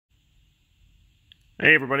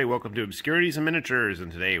Hey everybody, welcome to Obscurities and Miniatures,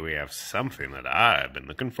 and today we have something that I've been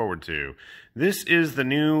looking forward to. This is the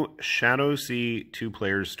new ShadowSea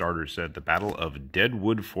 2-player starter set, the Battle of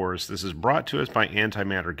Deadwood Forest. This is brought to us by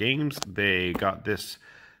Antimatter Games. They got this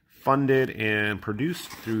funded and produced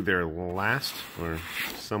through their last, or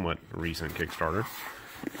somewhat recent Kickstarter.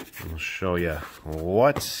 I'll show you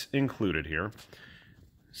what's included here.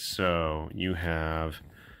 So, you have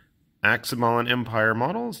Axabalin Empire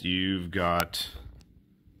models, you've got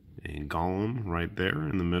a golem right there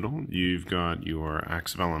in the middle. You've got your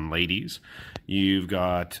Axabalin ladies. You've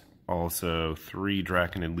got also 3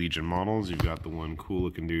 Draconid Legion models. You've got the one cool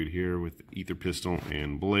looking dude here with ether pistol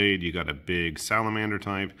and blade. You got a big salamander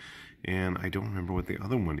type, and I don't remember what the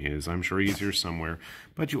other one is. I'm sure he's here somewhere.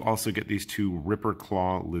 But you also get these 2 Ripper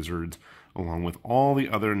Claw lizards along with all the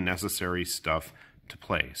other necessary stuff to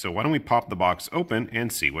play. So why don't we pop the box open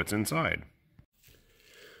and see what's inside.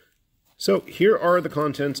 So here are the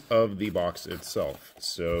contents of the box itself.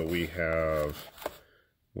 So we have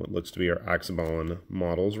what looks to be our Axabalin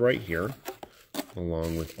models right here,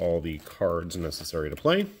 along with all the cards necessary to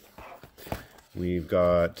play. We've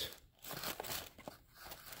got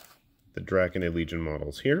the Draconid Legion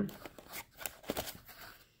models here.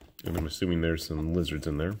 And I'm assuming there's some lizards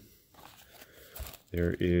in there.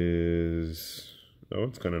 There is, oh,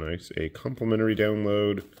 it's kind of nice, a complimentary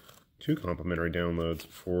download. 2 complimentary downloads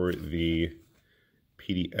for the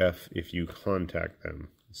PDF if you contact them.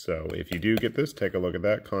 So if you do get this, take a look at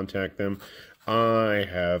that, contact them. I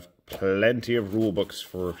have plenty of rule books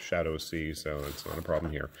for ShadowSea, so it's not a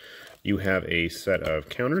problem here. You have a set of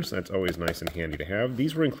counters. That's always nice and handy to have.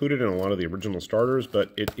 These were included in a lot of the original starters,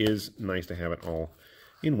 but it is nice to have it all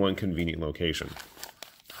in one convenient location.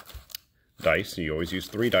 Dice, you always use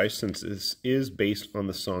 3 dice since this is based on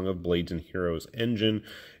the Song of Blades and Heroes engine,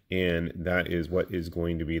 and that is what is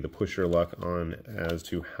going to be the push your luck on as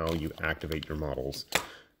to how you activate your models.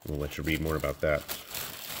 We'll let you read more about that.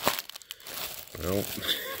 Well,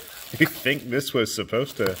 I think this was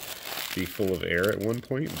supposed to be full of air at one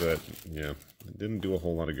point, but yeah, it didn't do a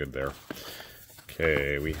whole lot of good there.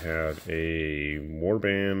 Okay, we have a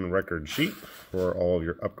warband record sheet for all of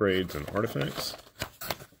your upgrades and artifacts.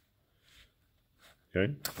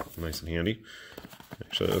 Okay, nice and handy.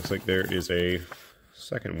 Actually, it looks like there is a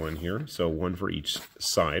second one here, so one for each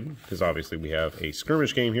side, because obviously we have a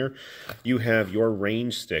skirmish game here. You have your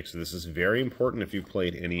range sticks. This is very important if you've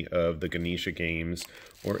played any of the Ganesha Games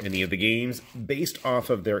or any of the games based off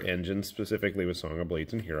of their engine, specifically with Song of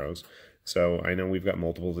Blades and Heroes. So I know we've got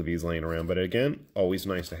multiples of these laying around, but again, always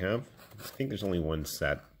nice to have. I think there's only one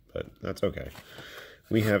set, but that's okay.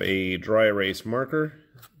 We have a dry erase marker,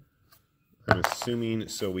 I'm assuming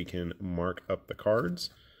so we can mark up the cards.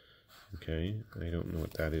 Okay, I don't know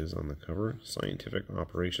what that is on the cover. Scientific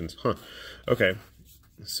operations. Huh. Okay,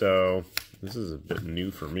 so this is a bit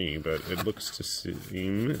new for me, but it looks to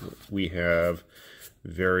seem we have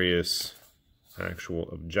various actual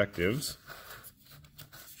objectives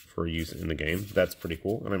for use in the game. That's pretty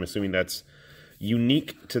cool, and I'm assuming that's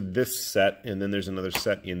unique to this set, and then there's another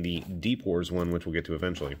set in the Deep Wars one, which we'll get to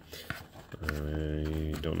eventually.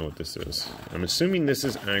 I don't know what this is. I'm assuming this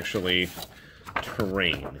is actually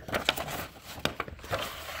terrain.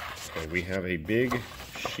 Okay, we have a big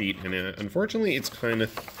sheet, and unfortunately it's kind of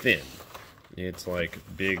thin. It's like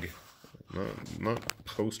big, not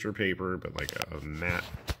poster paper, but like a matte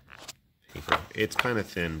paper. It's kind of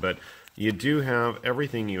thin, but you do have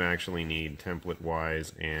everything you actually need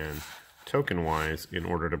template-wise and token-wise in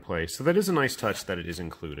order to play. So that is a nice touch that it is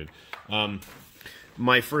included.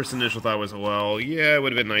 My first initial thought was, well, yeah, it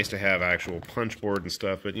would have been nice to have actual punch board and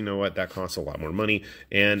stuff, but you know what? That costs a lot more money.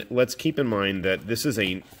 And let's keep in mind that this is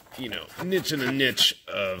a, niche in a niche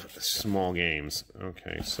of small games.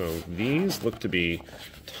 Okay, so these look to be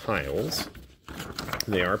tiles.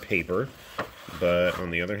 They are paper, but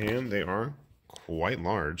on the other hand, they are quite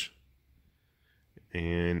large.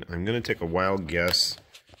 And I'm going to take a wild guess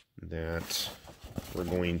that we're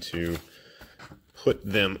going to put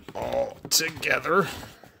them all together.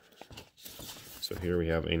 So here we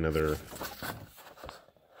have another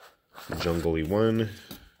jungly one.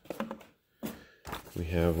 We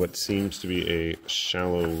have what seems to be a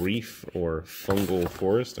shallow reef or fungal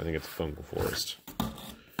forest. I think it's fungal forest.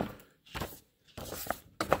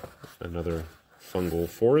 Another fungal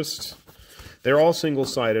forest. They're all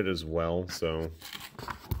single-sided as well, so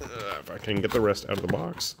if I can get the rest out of the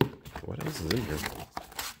box. What else is in here?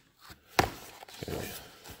 Okay.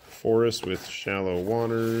 Forest with shallow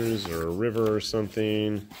waters or a river or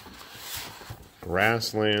something.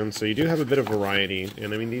 Grassland. So you do have a bit of variety.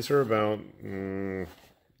 And I mean, these are about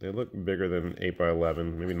They look bigger than 8 by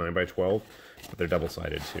 11, maybe 9 by 12, but they're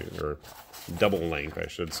double-sided too, or double length, I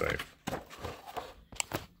should say.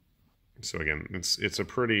 So again, it's a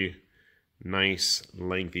pretty nice,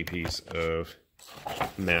 lengthy piece of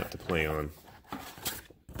mat to play on.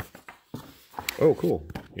 Oh, cool.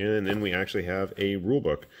 And then we actually have a rule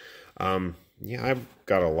book. Yeah, I've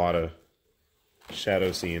got a lot of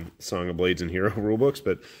ShadowSea and Song of Blades and Hero rulebooks,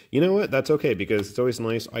 but you know what? That's okay, because it's always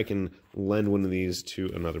nice. I can lend one of these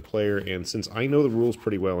to another player, and since I know the rules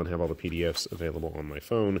pretty well and have all the PDFs available on my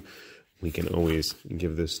phone, we can always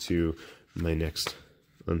give this to my next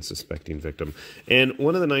unsuspecting victim. And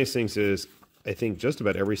one of the nice things is, I think just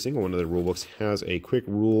about every single one of the rulebooks has a quick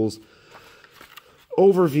rules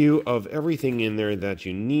overview of everything in there that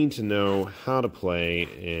you need to know how to play,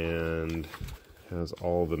 and has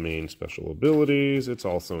all the main special abilities. It's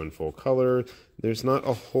also in full color. There's not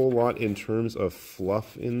a whole lot in terms of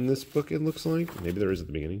fluff in this book, it looks like. Maybe there is at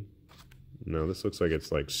the beginning. No, this looks like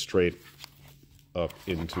it's like straight up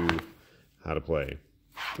into how to play.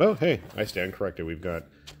 Oh, hey, I stand corrected. We've got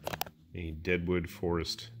a Deadwood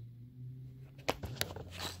Forest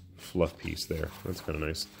fluff piece there. That's kind of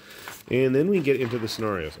nice. And then we get into the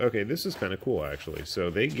scenarios. Okay, this is kind of cool, actually. So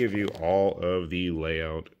they give you all of the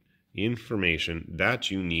layout information that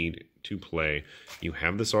you need to play. You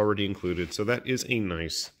have this already included, so that is a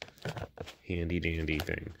nice handy dandy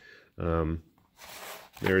thing.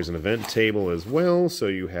 There is an event table as well, so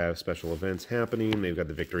you have special events happening. They've got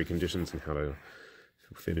the victory conditions and how to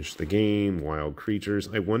finish the game, wild creatures.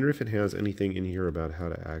 I wonder if it has anything in here about how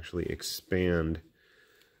to actually expand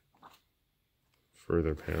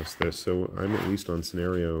further past this. So I'm at least on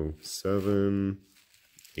scenario 7,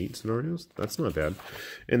 8 scenarios. That's not bad.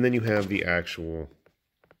 And then you have the actual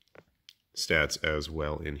stats as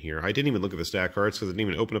well in here. I didn't even look at the stat cards because I didn't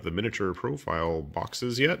even open up the miniature profile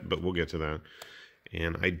boxes yet, but we'll get to that.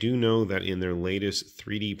 And I do know that in their latest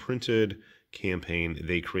 3D printed campaign,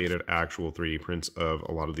 they created actual 3D prints of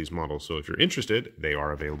a lot of these models. So if you're interested, they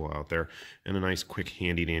are available out there. And a nice, quick,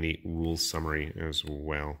 handy-dandy rules summary as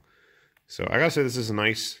well. So I gotta say, this is a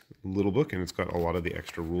nice little book, and it's got a lot of the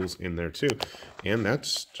extra rules in there too. And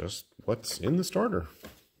that's just what's in the starter.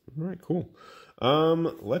 All right, cool.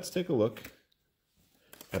 Let's take a look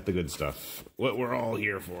at the good stuff. What we're all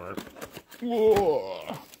here for.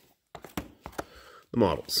 Whoa. The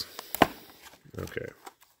models. Okay.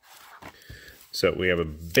 So we have a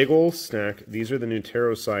big old stack. These are the new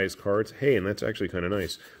tarot size cards. Hey, and that's actually kind of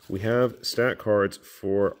nice. We have stat cards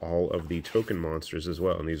for all of the token monsters as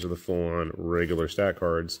well. And these are the full-on regular stat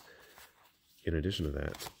cards. In addition to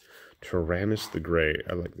that, Tyrannus the Grey.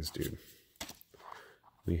 I like this dude.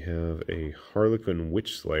 We have a Harlequin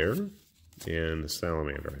Witch Slayer and the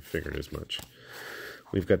Salamander. I figured as much.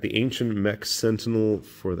 We've got the Ancient Mech Sentinel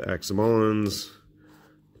for the Axamons,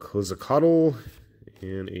 Kozakotl,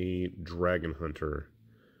 and a Dragon Hunter.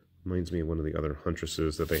 Reminds me of one of the other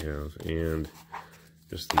huntresses that they have. And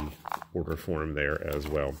just the order form there as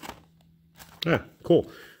well. Ah, cool.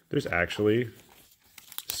 There's actually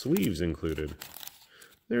sleeves included.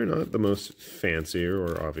 They're not the most fancy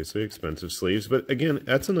or obviously expensive sleeves, but again,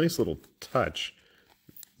 that's a nice little touch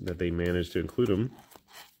that they managed to include them.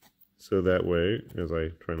 So that way, as I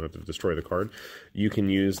try not to destroy the card, you can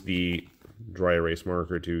use the dry erase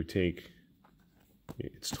marker to take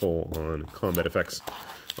its toll on combat effects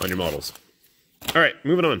on your models. All right,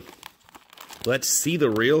 moving on. Let's see the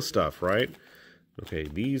real stuff, right? Okay,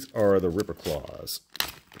 these are the Ripper Claws.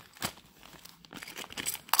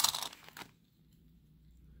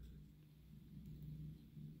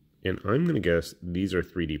 And I'm going to guess these are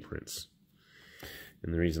 3D prints.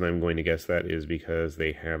 And the reason I'm going to guess that is because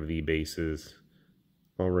they have the bases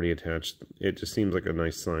already attached. It just seems like a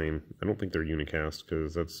nice sign. I don't think they're unicast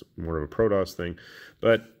because that's more of a Protoss thing.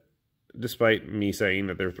 But despite me saying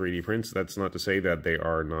that they're 3D prints, that's not to say that they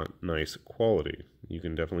are not nice quality. You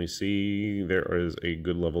can definitely see there is a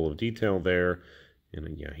good level of detail there.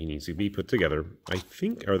 And yeah, he needs to be put together. I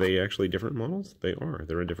think, are they actually different models? They are.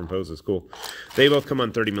 They're in different poses. Cool. They both come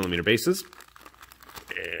on 30mm bases.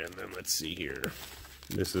 And then let's see here.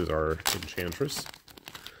 This is our Enchantress,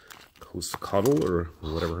 Kozakotl, or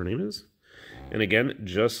whatever her name is. And again,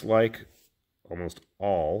 just like almost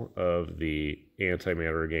all of the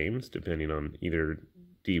Antimatter games, depending on either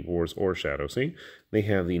Deep Wars or ShadowSea, they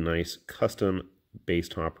have the nice custom base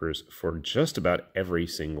toppers for just about every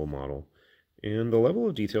single model. And the level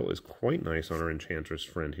of detail is quite nice on our Enchantress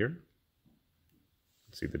friend here.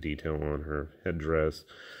 Let's see the detail on her headdress,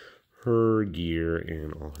 her gear,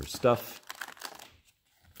 and all her stuff.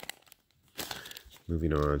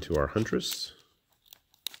 Moving on to our Huntress.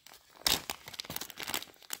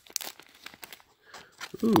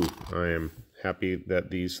 Ooh, I am happy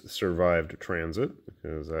that these survived transit,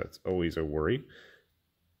 because that's always a worry.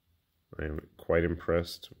 I am quite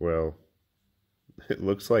impressed. Well, it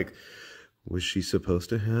looks like, was she supposed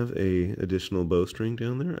to have a additional bowstring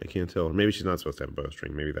down there? I can't tell. Or maybe she's not supposed to have a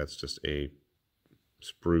bowstring. Maybe that's just a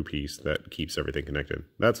sprue piece that keeps everything connected.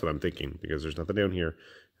 That's what I'm thinking, because there's nothing down here,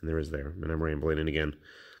 and there is there. And I'm rambling. And again,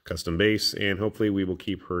 custom base, and hopefully we will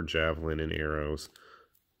keep her javelin and arrows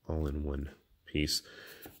all in one piece.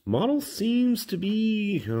 Model seems to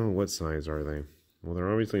be... oh, what size are they? Well, they're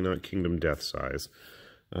obviously not Kingdom Death size.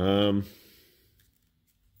 Got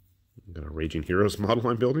a Raging Heroes model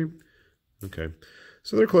I'm building. Okay.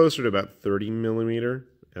 So they're closer to about 30 millimeter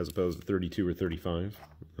as opposed to 32 or 35.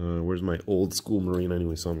 Where's my old school Marine? I knew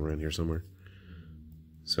we saw him around here somewhere.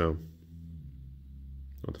 So,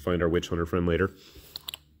 I'll have to find our witch hunter friend later.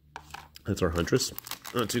 That's our Huntress.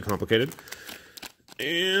 Not too complicated.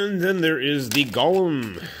 And then there is the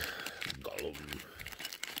Golem.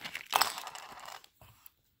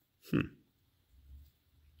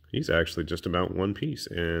 He's actually just about one piece,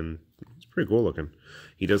 and it's pretty cool looking.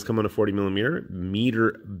 He does come on a 40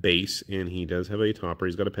 millimeter base, and he does have a topper.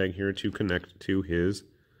 He's got a peg here to connect to his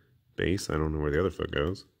base. I don't know where the other foot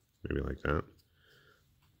goes. Maybe like that.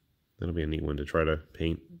 That'll be a neat one to try to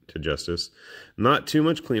paint to justice. Not too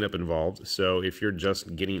much cleanup involved, so if you're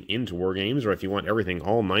just getting into war games, or if you want everything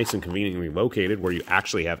all nice and conveniently located where you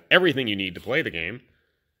actually have everything you need to play the game,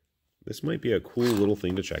 this might be a cool little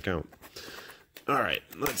thing to check out. Alright,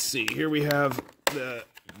 let's see. Here we have the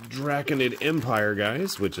Draconid Empire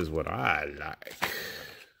guys, which is what I like.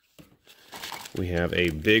 We have a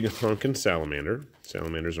big honkin' salamander.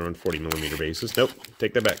 Salamanders are on 40 millimeter bases. Nope,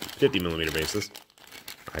 take that back. 50 millimeter bases.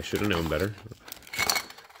 I should have known better,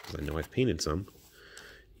 because I know I've painted some.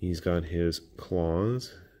 He's got his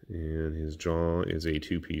claws, and his jaw is a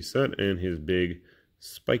two-piece set, and his big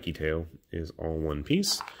spiky tail is all one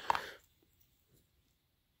piece.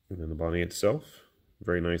 And then the body itself,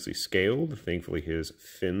 very nicely scaled. Thankfully, his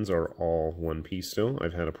fins are all one piece still.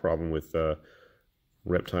 I've had a problem with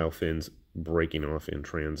reptile fins breaking off in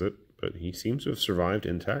transit, but he seems to have survived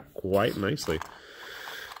intact quite nicely.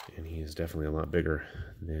 And he is definitely a lot bigger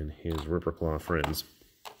than his Ripperclaw friends.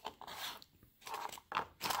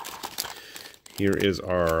 Here is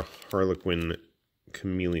our Harlequin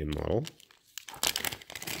Chameleon model.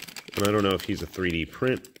 And I don't know if he's a 3D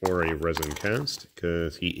print or a resin cast,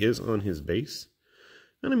 because he is on his base.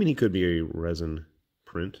 And I mean, he could be a resin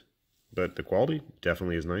print, but the quality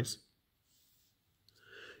definitely is nice.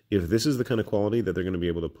 If this is the kind of quality that they're going to be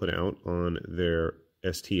able to put out on their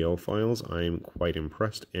STL files, I'm quite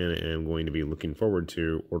impressed and am going to be looking forward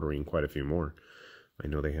to ordering quite a few more. I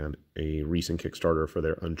know they had a recent Kickstarter for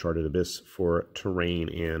their Uncharted Abyss for terrain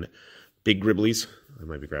and big gribblies. I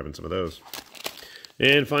might be grabbing some of those.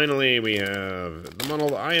 And finally, we have the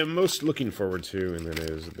model I am most looking forward to, and that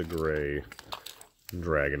is the gray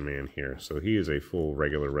Dragon Man here. So he is a full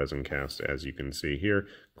regular resin cast, as you can see here.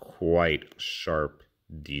 Quite sharp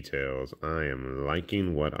details. I am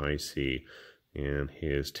liking what I see. And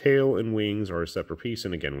his tail and wings are a separate piece,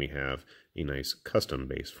 and again, we have a nice custom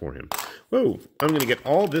base for him. Whoa! I'm going to get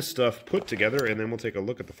all this stuff put together, and then we'll take a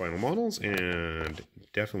look at the final models, and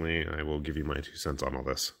definitely I will give you my 2 cents on all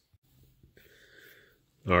this.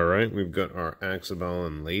 Alright, we've got our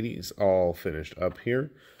Axabalin ladies all finished up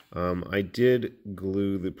here. I did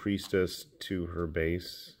glue the priestess to her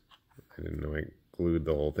base. I didn't know I glued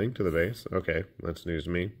the whole thing to the base. Okay, that's news to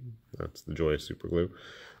me. That's the joy of super glue.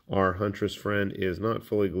 Our Huntress friend is not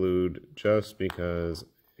fully glued just because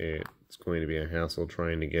it's going to be a hassle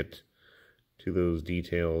trying to get to those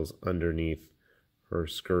details underneath her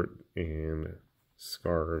skirt and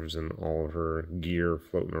scarves and all of her gear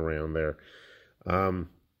floating around there.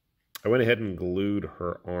 I went ahead and glued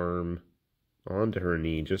her arm onto her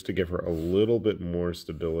knee just to give her a little bit more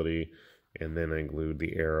stability, and then I glued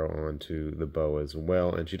the arrow onto the bow as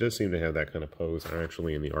well, and she does seem to have that kind of pose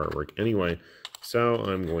actually in the artwork anyway, so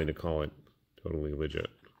I'm going to call it totally legit.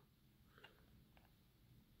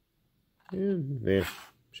 And yeah,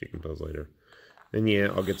 she can pose later. And yeah,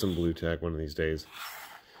 I'll get some blue tack one of these days.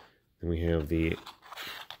 And we have the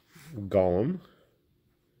Golem.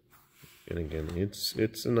 And again,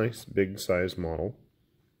 it's a nice big size model.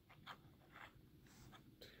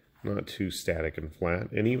 Not too static and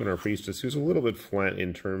flat. And even our priestess, who's a little bit flat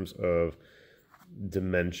in terms of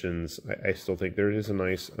dimensions, I still think there is a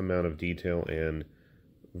nice amount of detail and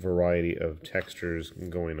variety of textures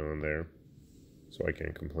going on there. So I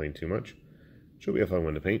can't complain too much. Should be a fun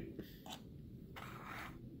one to paint.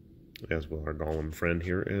 As will our Golem friend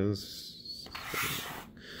here is.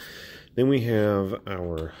 Then we have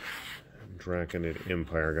our Draconid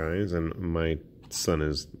Empire guys, and my son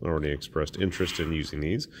has already expressed interest in using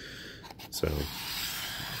these. So,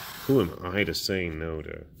 who am I to say no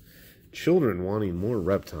to children wanting more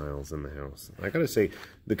reptiles in the house? I gotta say,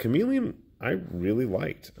 the chameleon I really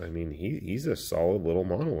liked. I mean, he's a solid little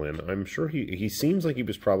model, and I'm sure he seems like he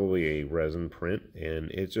was probably a resin print, and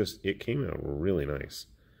it came out really nice.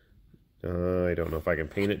 I don't know if I can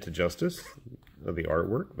paint it to justice of the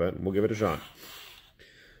artwork, but we'll give it a shot.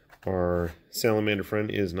 Our salamander friend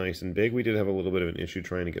is nice and big. We did have a little bit of an issue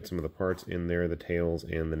trying to get some of the parts in there, the tails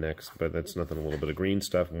and the necks, but that's nothing. A little bit of green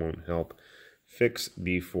stuff won't help fix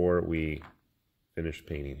before we finish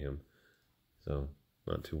painting him. So,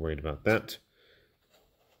 not too worried about that.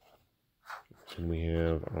 And we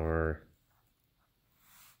have our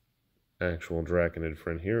actual Draconid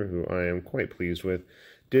friend here, who I am quite pleased with.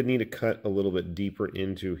 Did need to cut a little bit deeper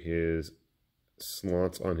into his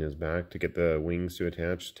slots on his back to get the wings to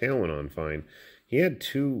attach. Tail went on fine. He had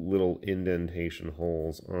 2 little indentation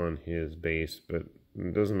holes on his base, but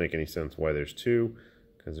it doesn't make any sense why there's 2,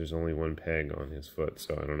 because there's only 1 peg on his foot,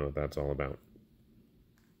 so I don't know what that's all about.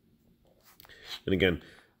 And again,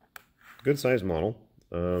 good size model.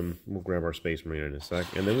 We'll grab our Space Marine in a sec.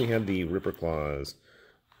 And then we have the Ripper Claws,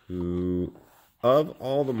 who, of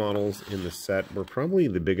all the models in the set, were probably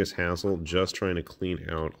the biggest hassle, just trying to clean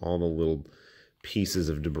out all the little pieces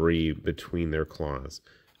of debris between their claws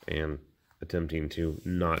and attempting to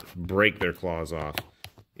not break their claws off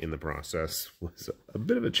in the process was a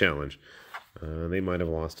bit of a challenge. They might have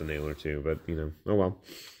lost a nail or 2, but, you know, oh well.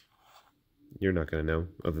 You're not going to know,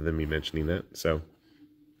 other than me mentioning that. So,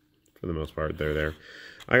 for the most part, they're there.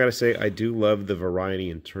 I gotta say, I do love the variety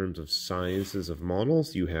in terms of sizes of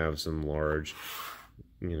models. You have some large,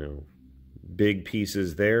 you know, big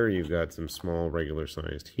pieces there. You've got some small,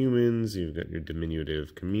 regular-sized humans. You've got your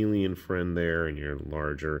diminutive chameleon friend there, and your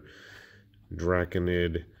larger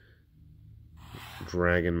Draconid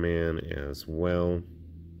Dragon Man as well.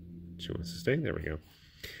 She wants to stay. There we go.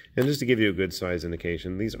 And just to give you a good size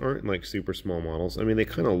indication, these aren't like super small models. I mean, they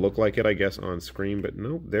kind of look like it, I guess, on screen, but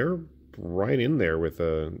no, they're right in there with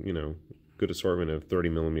a, you know, good assortment of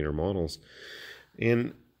 30mm models.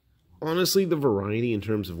 And honestly, the variety in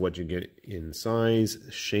terms of what you get in size,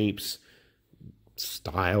 shapes,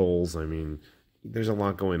 styles, I mean, there's a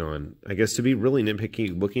lot going on. I guess to be really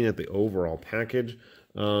nitpicky, looking at the overall package,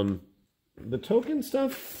 the token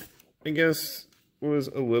stuff, I guess, was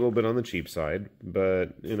a little bit on the cheap side, but,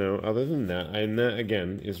 you know, other than that, and that,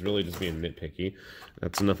 again, is really just being nitpicky.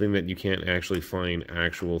 That's nothing that you can't actually find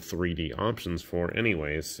actual 3D options for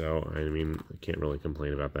anyways, so, I mean, I can't really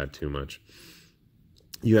complain about that too much.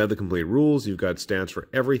 You have the complete rules, you've got stats for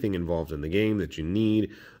everything involved in the game that you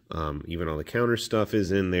need, even all the counter stuff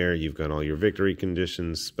is in there, you've got all your victory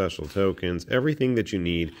conditions, special tokens, everything that you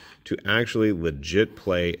need to actually legit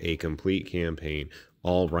play a complete campaign,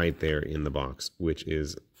 all right there in the box, which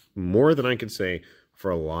is more than I could say for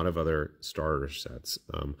a lot of other starter sets.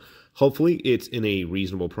 Hopefully it's in a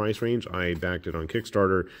reasonable price range. I backed it on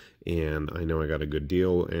Kickstarter, and I know I got a good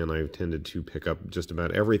deal, and I've tended to pick up just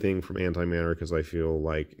about everything from Antimatter because I feel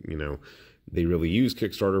like, you know, they really use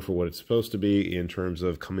Kickstarter for what it's supposed to be in terms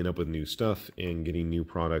of coming up with new stuff and getting new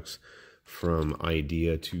products from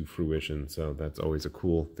idea to fruition, so that's always a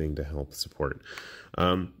cool thing to help support.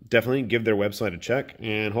 Definitely give their website a check,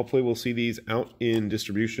 and hopefully we'll see these out in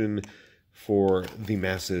distribution for the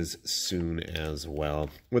masses soon as well.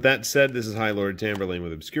 With that said, this is High Lord Tamberlane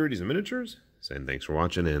with Obscurities and Miniatures, saying thanks for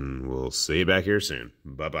watching, and we'll see you back here soon.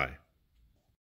 Bye-bye.